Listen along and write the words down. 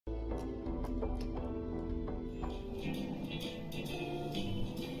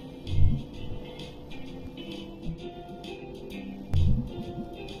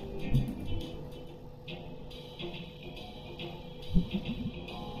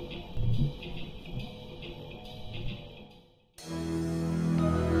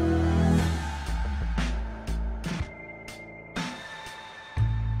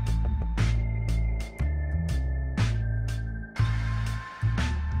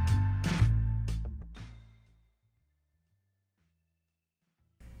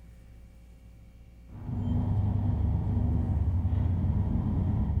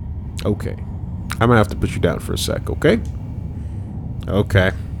Okay. I'm gonna have to put you down for a sec, okay?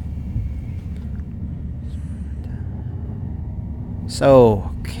 Okay.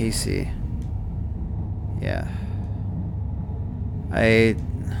 So, Casey. Yeah. Yeah.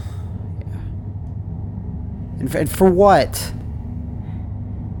 And for what?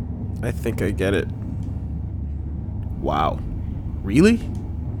 I think I get it. Wow. Really?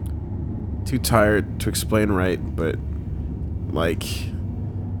 Too tired to explain right, but... like...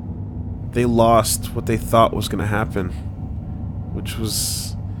 they lost what they thought was gonna happen. Which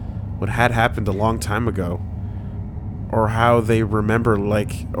was... what had happened a long time ago. Or how they remember,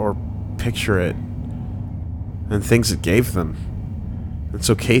 like, or picture it. And things it gave them. And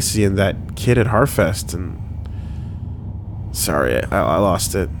so Casey and that kid at Harfest and... sorry, I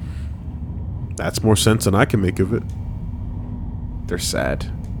lost it. That's more sense than I can make of it. They're sad.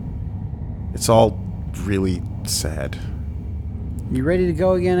 It's all really sad. You ready to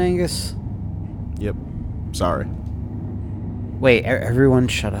go again, Angus? Yep. Sorry. Wait, everyone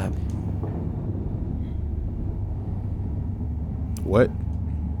shut up. What?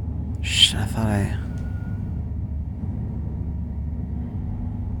 Shh, I thought I...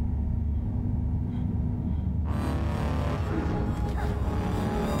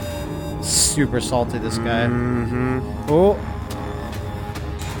 Super salty, this guy. Mm-hmm. Oh.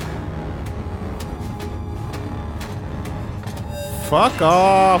 Fuck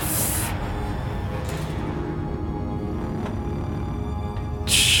off.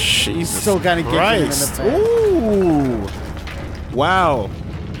 Jesus Still kinda kicking him in the Christ. face. Ooh. Wow.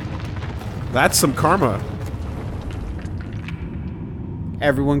 That's some karma.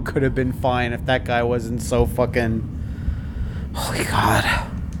 Everyone could have been fine if that guy wasn't so fucking... Holy God.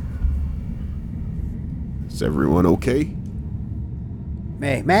 Is everyone okay?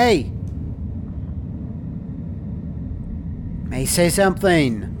 May! May, say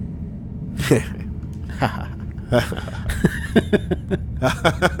something.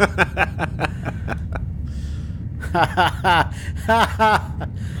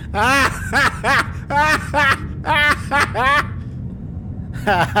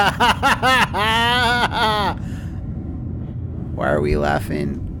 Why are we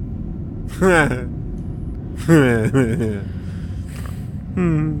laughing?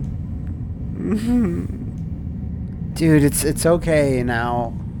 Dude, it's okay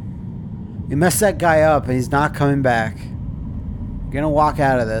now. You messed that guy up and he's not coming back. You're gonna walk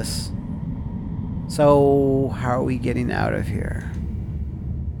out of this. So, how are we getting out of here?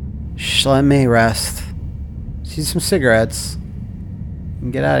 Shh, let me rest. See some cigarettes.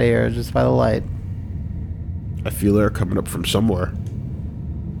 And get out of here just by the light. I feel air coming up from somewhere.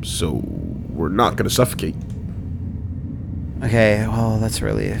 So, we're not gonna suffocate. Okay, well, that's a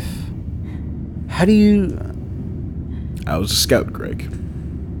relief. How do you... I was a scout, Greg.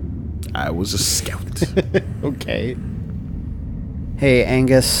 I was a scout. Okay. Hey,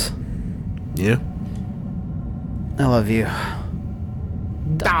 Angus. Yeah? I love you.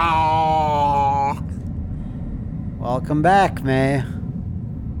 Welcome back, May.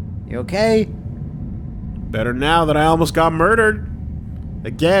 You okay? Better now that I almost got murdered.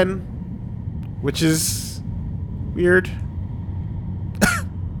 Again. Which is... weird.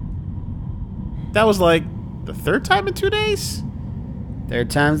 That was like... the third time in 2 days? Third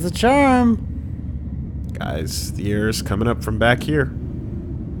time's the charm. Guys, the air is coming up from back here.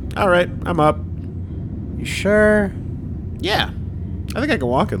 Alright, I'm up. You sure? Yeah. I think I can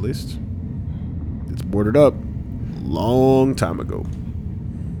walk at least. It's boarded up. Long time ago.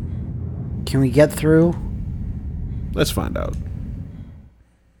 Can we get through? Let's find out.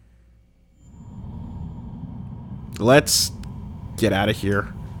 Let's get out of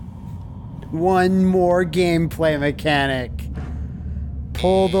here. One more gameplay mechanic.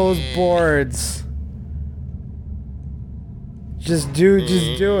 Pull those boards. Just do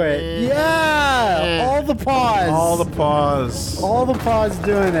it. Yeah! All the paws. All the paws. All the paws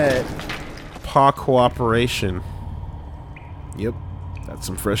doing it. Paw cooperation. Yep. That's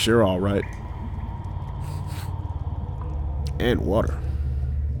some fresh air, all right. And water.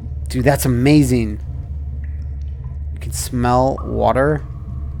 Dude, that's amazing. You can smell water.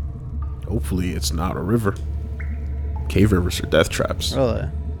 Hopefully it's not a river. Cave rivers are death traps. Really?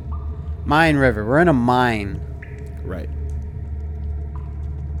 Mine river. We're in a mine. Right.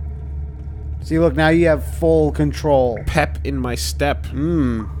 See, look, now you have full control. Pep in my step.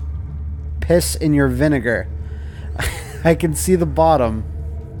 Piss in your vinegar. I can see the bottom.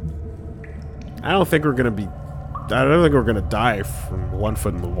 I don't think we're gonna be... I don't think we're gonna die from 1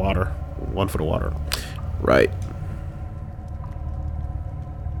 foot in the water. 1 foot of water. Right.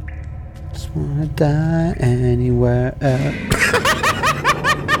 Just wanna die anywhere else.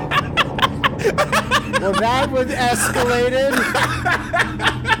 Well, that was escalated.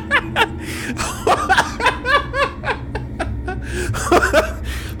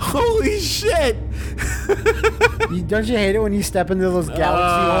 Holy shit! Don't you hate it when you step into those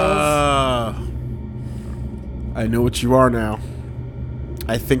galaxy holes? I know what you are now.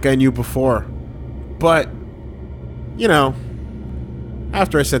 I think I knew before. But, you know,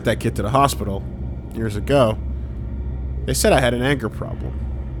 after I sent that kid to the hospital years ago, they said I had an anger problem.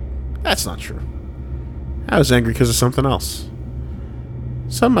 That's not true. I was angry because of something else.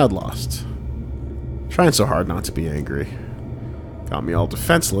 Something I'd lost. Trying so hard not to be angry. Got me all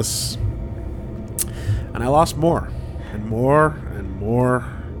defenseless. And I lost more. And more and more.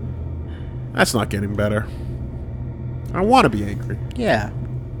 That's not getting better. I want to be angry. Yeah.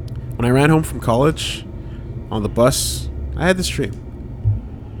 When I ran home from college, on the bus, I had this dream.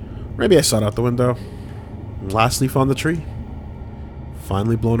 Maybe I saw it out the window. Last leaf on the tree.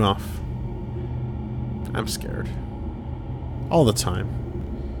 Finally blown off. I'm scared. All the time.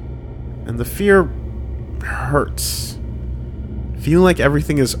 And the fear hurts. Feeling like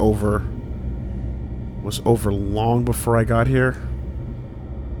everything is over. Was over long before I got here.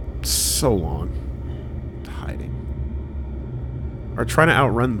 So long. Hiding. Or trying to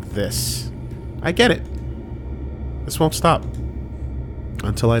outrun this. I get it. This won't stop.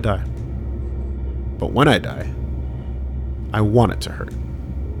 Until I die. But when I die, I want it to hurt.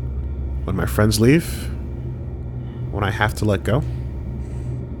 When my friends leave, when I have to let go,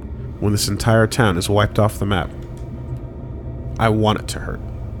 when this entire town is wiped off the map, I want it to hurt.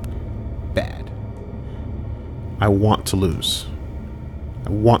 Bad. I want to lose. I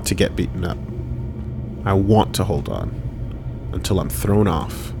want to get beaten up. I want to hold on until I'm thrown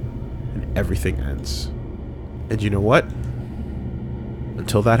off and everything ends. And you know what?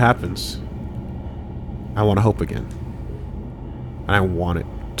 Until that happens, I want to hope again. And I want it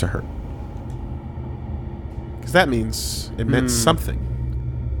to hurt. Because that means it meant something.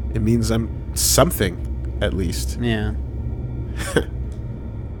 It means I'm something, at least. Yeah.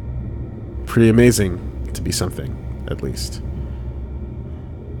 Pretty amazing to be something, at least.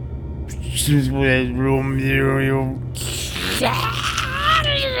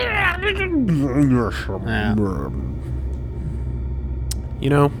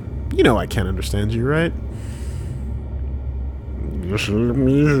 You know I can't understand you, right?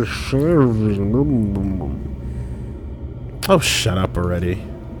 Oh, shut up already.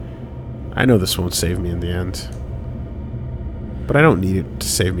 I know this won't save me in the end. But I don't need it to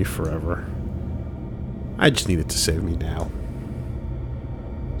save me forever. I just need it to save me now.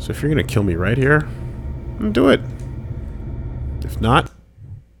 So if you're gonna kill me right here, then do it. If not...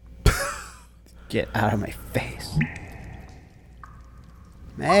 Get out of my face.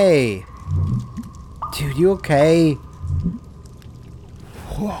 Hey. Dude, you okay?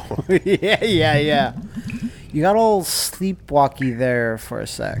 Whoa. Yeah. You got all sleepwalky there for a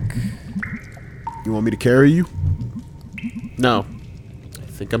sec. You want me to carry you? No. I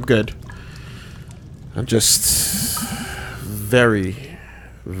think I'm good. I'm just... very,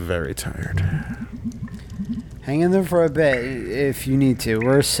 very tired. Hang in there for a bit if you need to.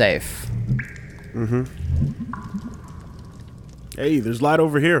 We're safe. Mm-hmm. Hey, there's light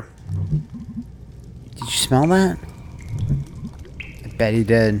over here. Did you smell that? I bet he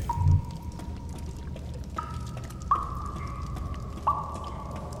did.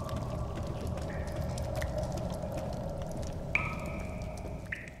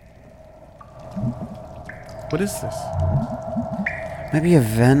 What is this? Maybe a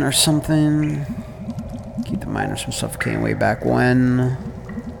vent or something. Keep the miners from suffocating way back when.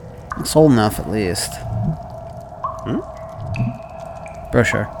 It's old enough, at least.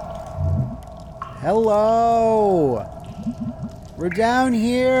 Brochure. Hello! We're down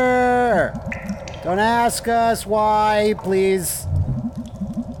here! Don't ask us why, please.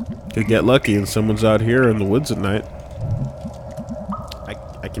 Could get lucky and someone's out here in the woods at night.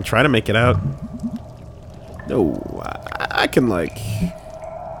 I can try to make it out. No, I can, like...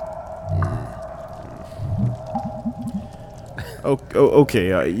 Okay,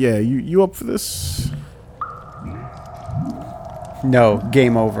 yeah, you up for this? No,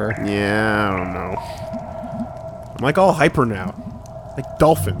 game over. Yeah, I don't know. I'm like all hyper now. Like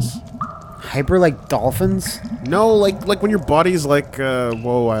dolphins. Hyper like dolphins? No, like when your body's like,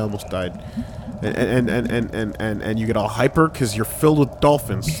 whoa, I almost died. And you get all hyper because you're filled with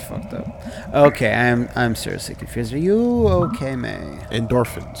dolphins. Fucked up. Okay, I'm seriously confused. Are you okay, May?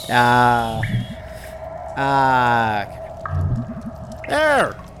 Endorphins.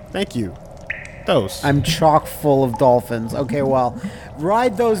 There! Thank you. Those. I'm chock full of dolphins. Okay, well,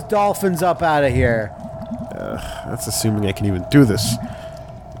 ride those dolphins up out of here. That's assuming I can even do this.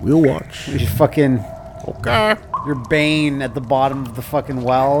 We'll watch. We should fucking Okay. Your Bane at the bottom of the fucking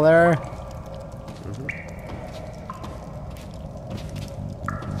well there.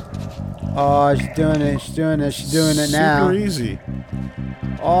 Oh, she's doing it. She's doing it. She's doing it now. Super easy.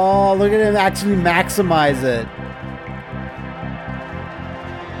 Oh, look at him actually maximize it.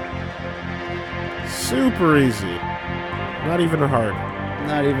 Super easy. Not even hard.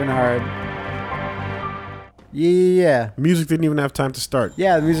 Not even hard. Yeah. Music didn't even have time to start.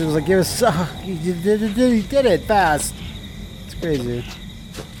 Yeah, the music was like, give us. He did it fast. It's crazy.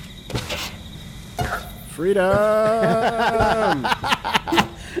 Freedom!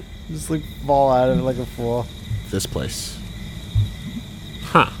 Just like fall out of it like a fool. This place.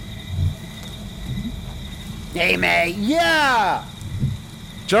 Huh. Hey, mate. Yeah.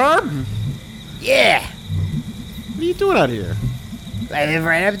 Germ? Yeah. What are you doing out here? I live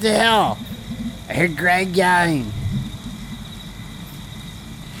right up the hill. I heard Greg yelling.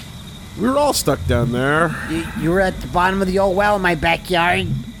 We were all stuck down there. You were at the bottom of the old well in my backyard?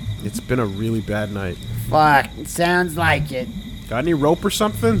 It's been a really bad night. Fuck, it sounds like it. Got any rope or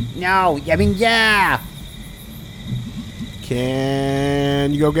something? No, I mean, yeah.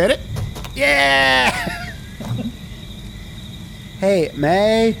 Can you go get it? Yeah! Hey,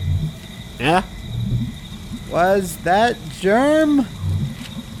 May, Yeah? was that Germ?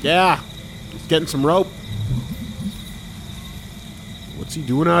 Yeah. He's getting some rope. What's he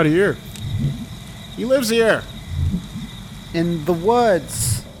doing out here? He lives here. In the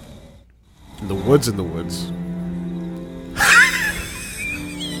woods. In the woods, in the woods.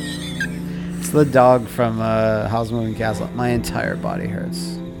 It's the dog from Howl's Moving Castle. My entire body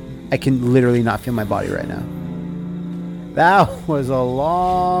hurts. I can literally not feel my body right now. That was a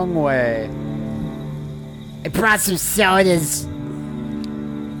long way. I brought some sodas.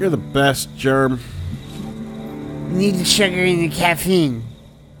 You're the best, Germ. Need the sugar and the caffeine.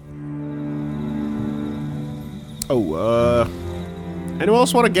 Oh, anyone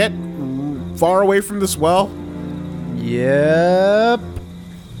else want to get far away from this well? Yep.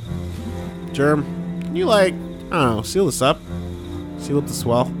 Germ, can you, like, I don't know, seal this up? Seal up this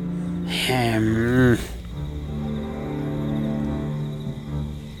well? I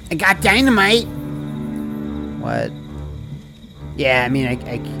got dynamite. What? Yeah, I mean, I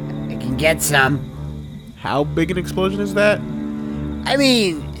can get some. How big an explosion is that? I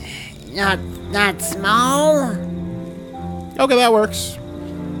mean, not small. Okay, that works.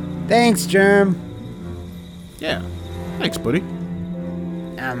 Thanks, Germ. Yeah. Thanks, buddy.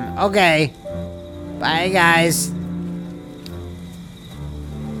 Okay. Bye, guys.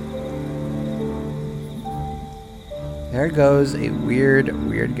 There goes a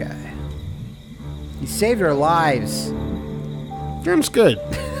weird guy. He saved our lives. Germ's good.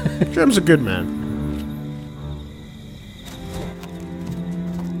 Germ's a good man.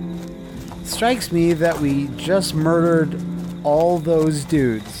 It strikes me that we just murdered all those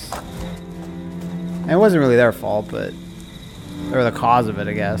dudes. And it wasn't really their fault, but they were the cause of it,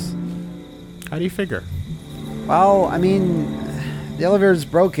 I guess. How do you figure? Well, I mean, the elevator's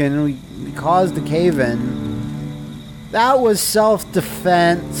broken. We caused the cave-in. That was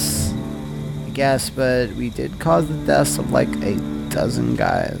self-defense, I guess, but we did cause the deaths of like a dozen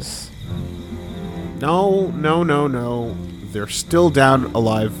guys. No. They're still down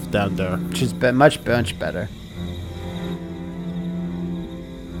alive down there. Which is much better.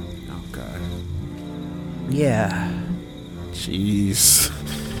 Okay. Yeah. Jeez.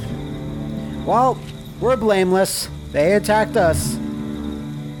 Well, we're blameless. They attacked us.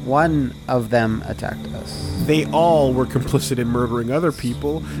 One of them attacked us. They all were complicit in murdering other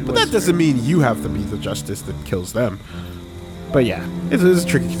people, but that doesn't mean you have to be the justice that kills them. But yeah, it's a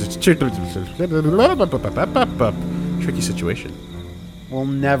tricky situation. We'll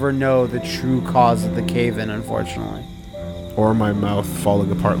never know the true cause of the cave-in, unfortunately. Or my mouth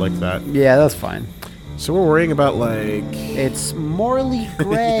falling apart like that. Yeah, that's fine. So we're worrying about, like... It's morally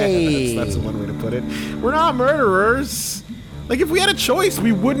gray. Yeah, that's one way to put it. We're not murderers. Like, if we had a choice,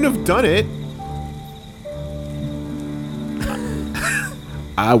 we wouldn't have done it.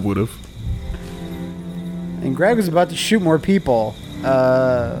 I would have. And Greg was about to shoot more people.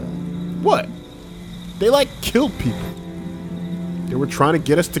 What? They, like, killed people. They were trying to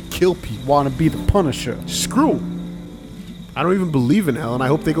get us to kill people. Want to be the Punisher. Screw 'em. I don't even believe in hell, and I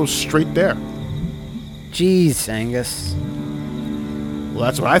hope they go straight there. Jeez, Angus. Well,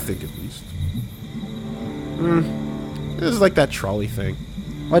 that's what I think, at least. This is like that trolley thing.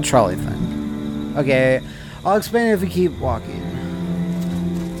 What trolley thing? Okay, I'll explain it if we keep walking.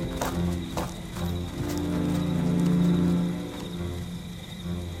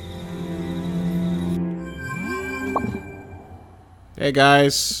 Hey,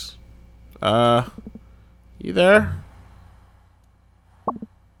 guys. You there?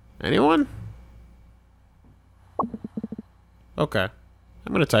 Anyone? Okay.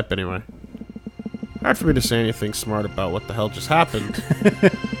 I'm gonna type anyway. Hard for me to say anything smart about what the hell just happened.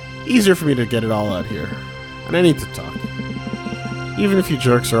 Easier for me to get it all out here. And I need to talk. Even if you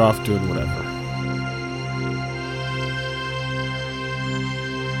jerks are off doing whatever.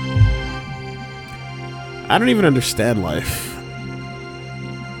 I don't even understand life.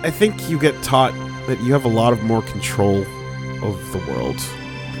 I think you get taught that you have a lot of more control of the world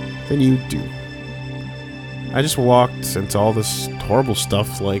than you do. I just walked into all this horrible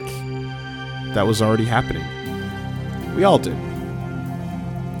stuff like that was already happening. We all did.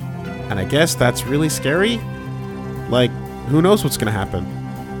 And I guess that's really scary. Like, who knows what's gonna happen?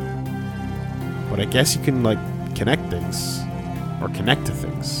 But I guess you can, like, connect things. Or connect to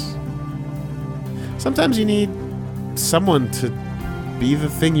things. Sometimes you need someone to be the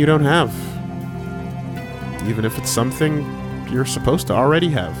thing you don't have. Even if it's something you're supposed to already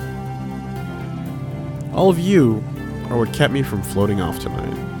have. All of you are what kept me from floating off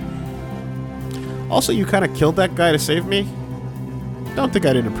tonight. Also, you kind of killed that guy to save me. Don't think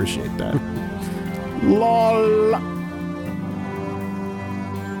I didn't appreciate that. LOL.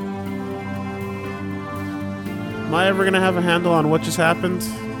 Am I ever gonna have a handle on what just happened?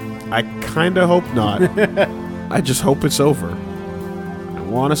 I kinda hope not. I just hope it's over. I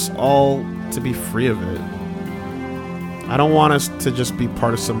want us all to be free of it. I don't want us to just be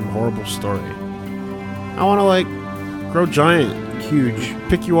part of some horrible story. I want to, like, grow giant, huge,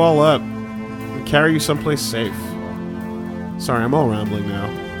 pick you all up, and carry you someplace safe. Sorry, I'm all rambling now.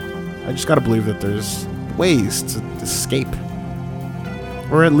 I just gotta believe that there's ways to escape.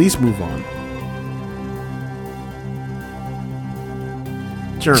 Or at least move on.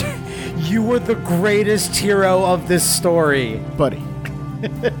 Germ. You were the greatest hero of this story. Buddy.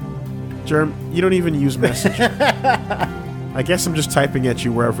 Germ, you don't even use Messenger. I guess I'm just typing at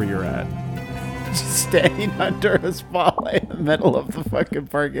you wherever you're at. Just standing under a spotlight in the middle of the fucking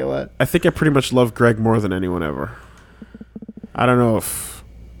parking lot. I think I pretty much love Greg more than anyone ever. I don't know if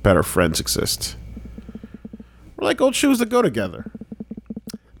better friends exist. We're like old shoes that go together.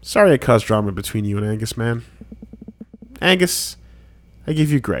 Sorry I caused drama between you and Angus, man. Angus, I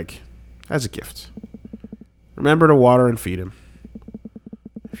give you Greg as a gift. Remember to water and feed him.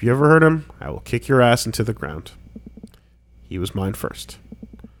 If you ever hurt him, I will kick your ass into the ground. He was mine first.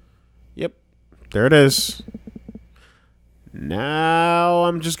 Yep, there it is. Now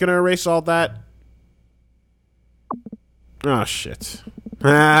I'm just gonna erase all that. Oh, shit.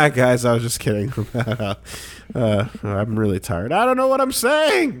 Guys, I was just kidding. I'm really tired. I don't know what I'm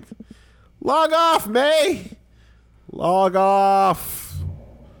saying. Log off, May. Log off.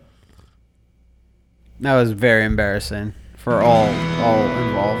 That was very embarrassing for all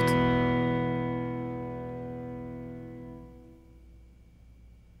involved.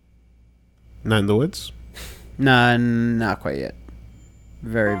 Not in the woods? Nah, not quite yet.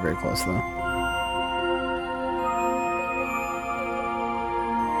 Very, very close, though.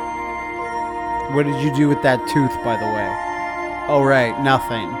 What did you do with that tooth, by the way? Oh, right,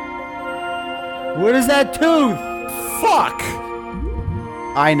 nothing. What is that tooth? Fuck!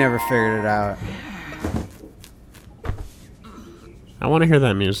 I never figured it out. I want to hear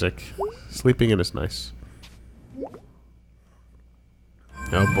that music. Sleeping in is nice.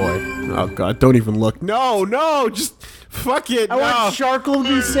 Oh boy. Oh god, don't even look. No, no, just fuck it. I want Sharkle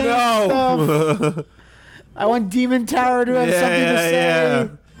to be saying stuff. I want Demon Tower to have something to say.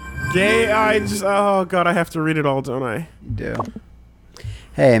 Gay, I just, oh god, I have to read it all, don't I? You do.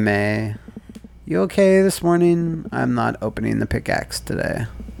 Hey, May. You okay this morning? I'm not opening the pickaxe today.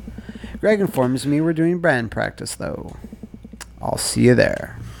 Greg informs me we're doing brand practice, though. I'll see you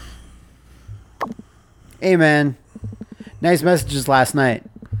there. Hey, man. Nice messages last night.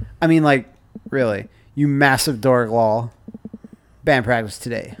 I mean, like, really. You massive dork lol. Band practice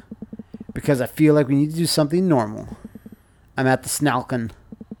today. Because I feel like we need to do something normal. I'm at the Snalkin.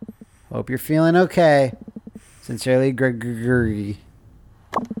 Hope you're feeling okay. Sincerely, Gregory.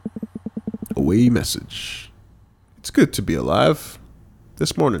 Away message. It's good to be alive.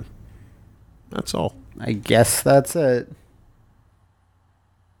 This morning. That's all. I guess that's it.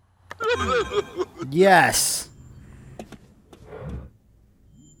 Yes.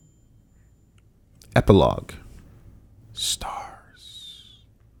 Epilogue. Stars.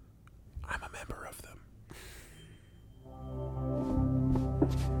 I'm a member of them.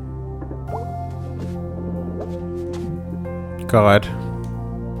 God.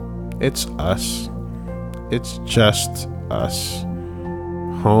 It's us. It's just us.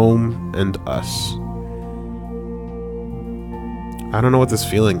 Home and us. I don't know what this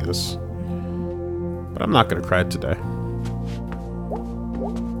feeling is. But But I'm not gonna cry today.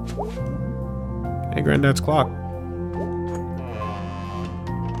 Hey, Granddad's clock.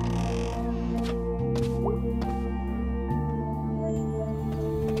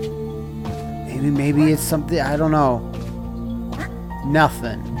 Maybe it's something, I don't know.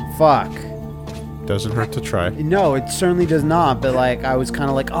 Nothing. Fuck. Doesn't hurt to try. No, it certainly does not, but like, I was kind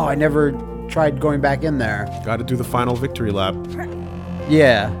of like, oh, I never tried going back in there. Gotta do the final victory lap.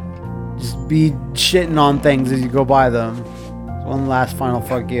 Yeah. Just be shitting on things as you go by them. One last final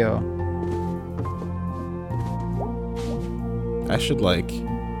fuck you. I should, like,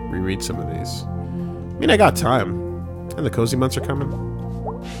 reread some of these. I mean, I got time. And the cozy months are coming.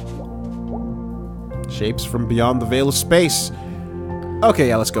 Shapes from beyond the veil of space. Okay,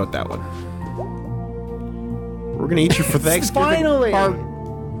 yeah, let's go with that one. We're gonna eat you for Thanksgiving.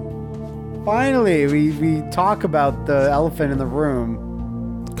 Finally, we talk about the elephant in the room.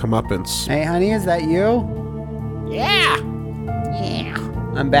 Comeuppance. Hey, honey, is that you? Yeah.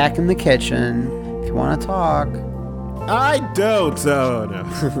 I'm back in the kitchen. If you want to talk. I don't. Oh, no.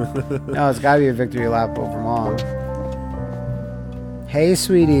 No, it's got to be a victory lap over Mom. Hey,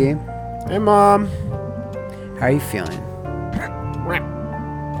 sweetie. Hey, Mom. How are you feeling?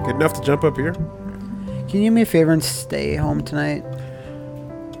 Good enough to jump up here? Can you do me a favor and stay home tonight?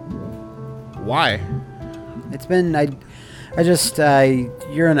 Why? It's been...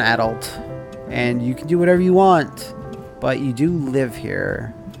 you're an adult. And you can do whatever you want. But you do live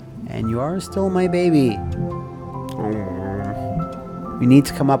here. And you are still my baby. Oh. We need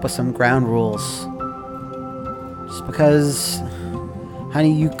to come up with some ground rules. Just because...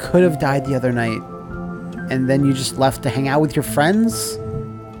 Honey, you could have died the other night. And then you just left to hang out with your friends?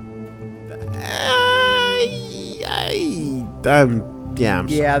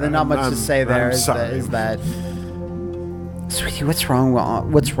 Yeah, there's not much to say there. Is that sweetie, what's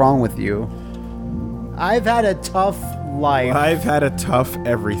wrong with you? I've had a tough life. I've had a tough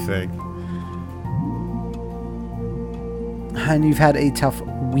everything. And you've had a tough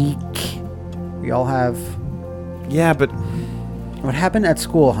week. We all have. Yeah, but What happened at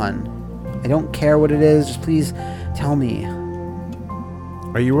school, hun? I don't care what it is, just please tell me.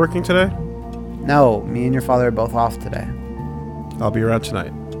 Are you working today? No, me and your father are both off today. I'll be around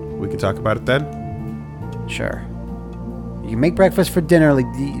tonight. We can talk about it then? Sure. You can make breakfast for dinner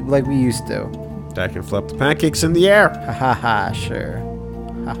like we used to. I can flip the pancakes in the air. Ha ha ha, sure.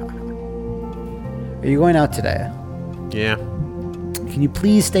 Ha ha. Are you going out today? Yeah. Can you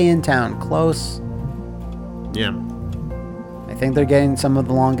please stay in town, close? Yeah. I think they're getting some of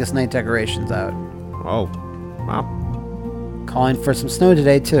the longest night decorations out. Oh. Wow. Calling for some snow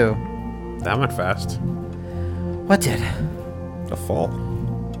today, too. That went fast. What did? The fall.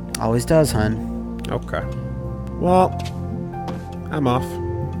 Always does, hun. Okay. Well, I'm off.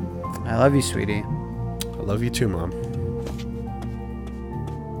 I love you, sweetie. I love you too, Mom.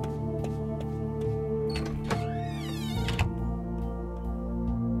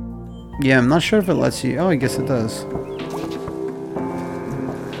 Yeah, I'm not sure if it lets you... Oh, I guess it does.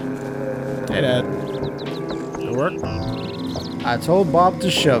 Hey, Dad. It work? I told Bob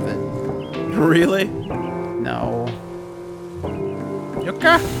to shove it. Really? No. You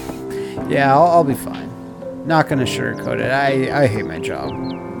okay? Yeah, I'll be fine. Not gonna sugarcoat it. I hate my job.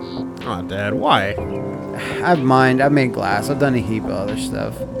 Aw, Dad, why? I've mined, I've made glass, I've done a heap of other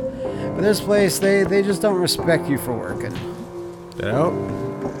stuff. But this place, they just don't respect you for working. Get out?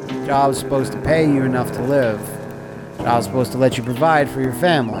 Job's supposed to pay you enough to live. Job's supposed to let you provide for your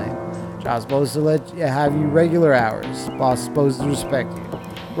family. Job's supposed to let you have you regular hours. Boss is supposed to respect you.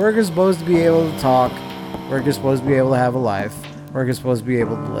 Work is supposed to be able to talk. Work is supposed to be able to have a life. Work is supposed to be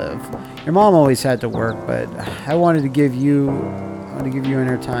able to live. Your mom always had to work, but I wanted to give you in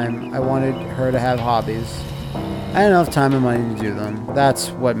her time. I wanted her to have hobbies. I had enough time and money to do them. That's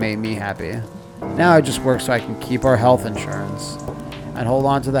what made me happy. Now I just work so I can keep our health insurance. I'd hold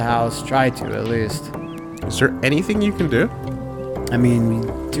on to the house, try to at least. Is there anything you can do? I mean,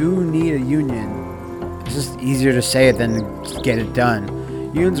 we do need a union. It's just easier to say it than to get it done.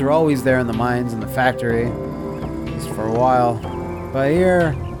 Unions are always there in the mines and the factory. At least for a while. But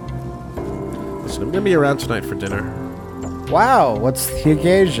here... Listen, I'm gonna be around tonight for dinner. Wow, what's the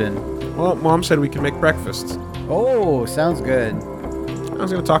occasion? Well, Mom said we could make breakfast. Oh, sounds good. I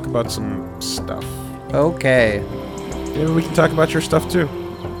was gonna talk about some stuff. Okay. Maybe we can talk about your stuff too.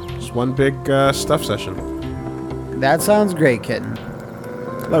 Just one big stuff session. That sounds great, kitten.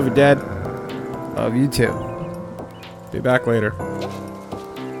 Love you, Dad. Love you too. Be back later.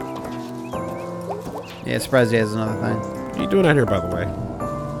 Yeah, surprised he has another thing. What are you doing out here, by the way?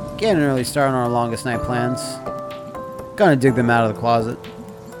 Getting an early start on our longest night plans. Gonna dig them out of the closet.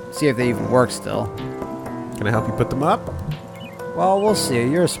 See if they even work still. Can I help you put them up? Well, we'll see.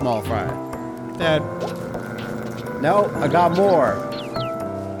 You're a small fry. Dad. No, I got more.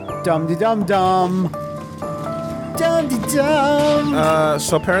 Dum-de-dum-dum. Dum-de-dum.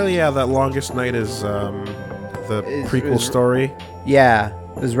 So apparently, yeah, that Longest Night is the prequel story, Yeah,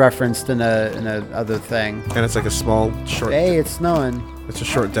 it was referenced in a other thing. and it's like a small short. Hey, it's snowing. It's a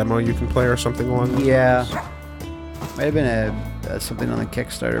short demo you can play or something along. Yeah. Might have been something on the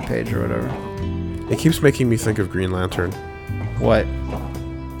Kickstarter page or whatever. It keeps making me think of Green Lantern. What?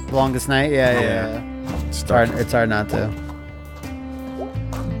 Longest Night? Yeah. Yeah. It's It's hard not to.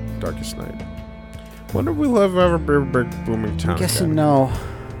 Darkest Night. Wonder if we'll ever big booming town. Guessing again. no.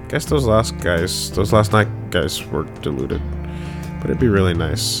 Guess those last night guys were deluded. But it'd be really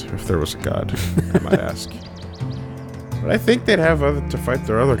nice if there was a god, I might ask. But I think they'd have to fight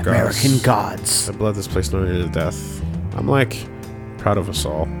their other gods. American gods. The blood this place nearly to death. I'm like proud of us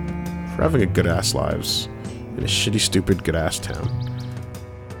all for having a good ass lives in a shitty, stupid, good ass town.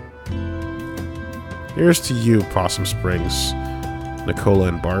 Here's to you, Possum Springs, Nicola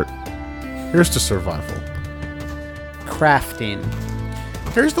and Bart. Here's to survival. Crafting.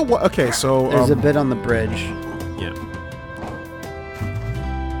 Here's the one. Okay, so There's a bit on the bridge. yeah.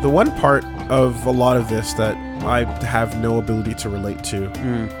 The one part of a lot of this that I have no ability to relate to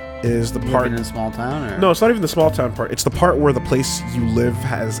is the part Living in a small town, or No, it's not even the small town part. It's the part where the place you live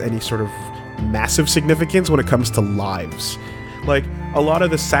has any sort of massive significance when it comes to lives. Like, a lot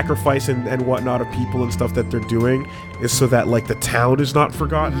of the sacrifice and whatnot of people and stuff that they're doing is so that, like, the town is not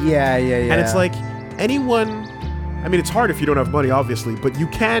forgotten. Yeah. And it's like, anyone... I mean, it's hard if you don't have money, obviously, but you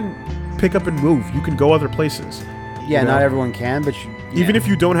can pick up and move. You can go other places. yeah, you know? not everyone can, but Even if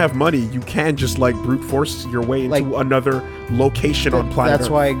you don't have money, you can just, like, brute force your way into Like, another location on planet That's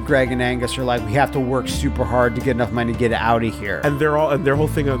Earth. why Greg and Angus are like, we have to work super hard to get enough money to get out of here. And their whole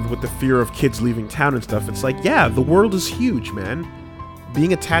thing with the fear of kids leaving town and stuff. It's like, yeah, the world is huge, man.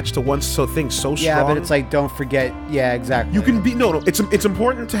 Being attached to one thing so strong. Yeah, but it's like, don't forget. Yeah, exactly. you can be no. It's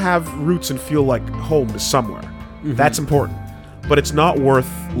important to have roots and feel like home is somewhere. That's important, but it's not worth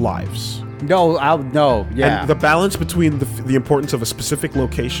lives. No, yeah. And the balance between the importance of a specific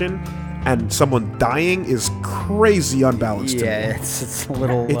location and someone dying is crazy unbalanced. to me. yeah, it's a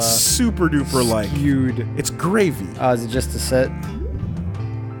little. It's super duper like skewed. it's gravy. Is it just a sit?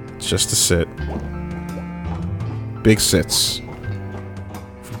 It's just to sit. Big sits.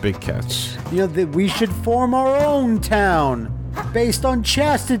 For big cats. You know that we should form our own town based on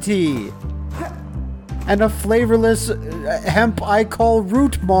chastity and a flavorless hemp I call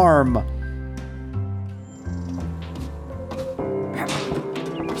root marm.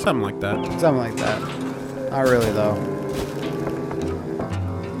 Something like that. Something like that. Not really though.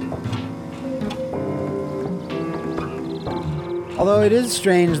 Although it is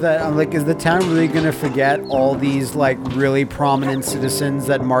strange that I'm like, is the town really gonna forget all these like really prominent citizens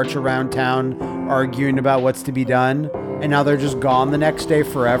that march around town arguing about what's to be done, and now they're just gone the next day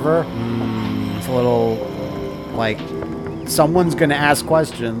forever? It's a little like someone's gonna ask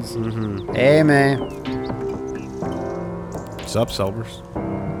questions. Hey, man, What's up, Selbers?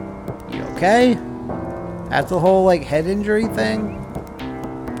 you okay? That's the whole like head injury thing.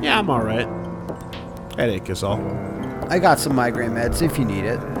 Yeah, I'm alright. Headache is all. I got some migraine meds if you need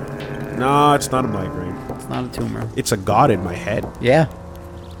it. No, it's not a migraine. It's not a tumor. It's a god in my head. Yeah,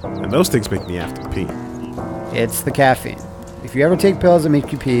 And those things make me have to pee. it's the caffeine. If you ever take pills that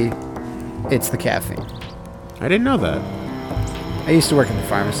make you pee, it's the caffeine. I didn't know that. I used to work at the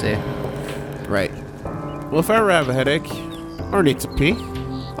pharmacy. Right. Well, if I ever have a headache or need to pee,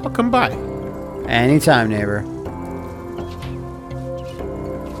 I'll come by. Anytime, neighbor.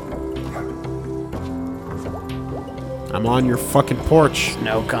 I'm on your fucking porch.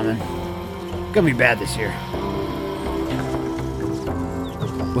 Snow coming. Gonna be bad this year.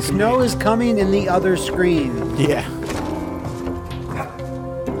 Snow is coming in the other screen. Yeah.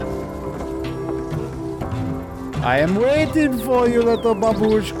 I am waiting for you, little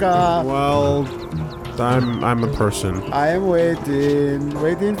babushka. Well, I'm a person. I am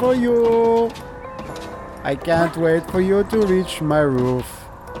waiting for you. I can't wait for you to reach my roof.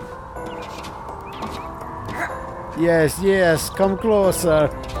 Yes, come closer.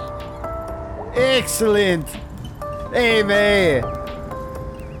 Excellent. Hey, May.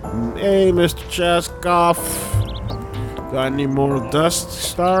 Hey, Mr. Chaskoff. Got any more dust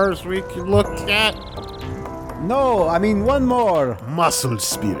stars we can look at? No, I mean one more. Muscle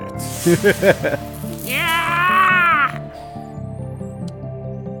spirit. Yeah!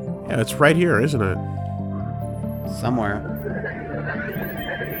 Yeah, it's right here, isn't it? Somewhere.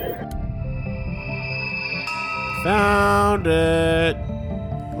 Found it.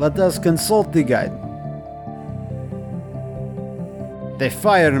 Let us consult the guide. The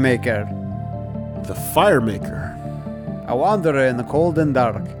Fire Maker. The Fire Maker. A wanderer in the cold and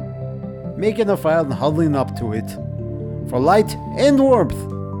dark, making a fire and huddling up to it for light and warmth.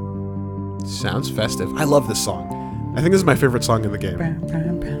 Sounds festive. I love this song. I think this is my favorite song in the game.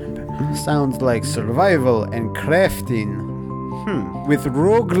 Sounds like survival and crafting with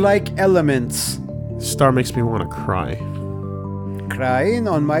roguelike elements. Star makes me want to cry. Crying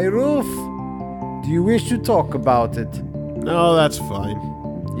on my roof? Do you wish to talk about it? No, that's fine.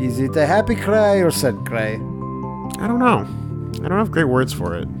 Is it a happy cry or sad cry? I don't know. I don't have great words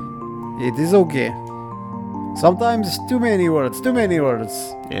for it. It is okay. Sometimes too many words, too many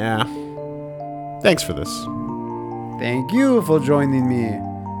words. Yeah. Thanks for this. Thank you for joining me.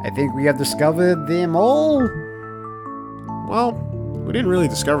 I think we have discovered them all. Well, we didn't really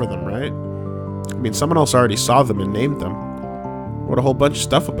discover them, right? I mean, someone else already saw them and named them. Wrote a whole bunch of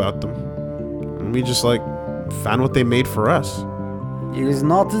stuff about them. And we just, found what they made for us. It is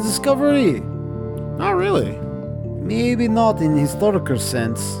not a discovery. Not really. Maybe not in historical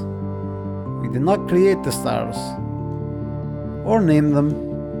sense. We did not create the stars. Or name them.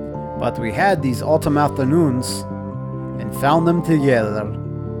 But we had these autumn afternoons and found them together.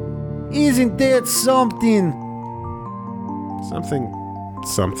 Isn't that something? Something.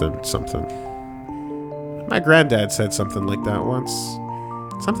 My granddad said something like that once.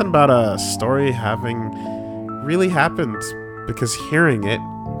 Something about a story having really happened because hearing it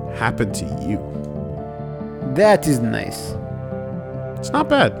happened to you. That is nice. It's not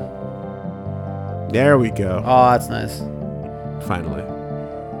bad. There we go. Oh, that's nice. Finally.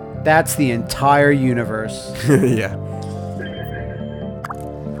 That's the entire universe. Yeah.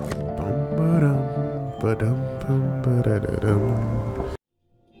 Bum, ba-dum, ba-dum, bum, ba-da-da-dum.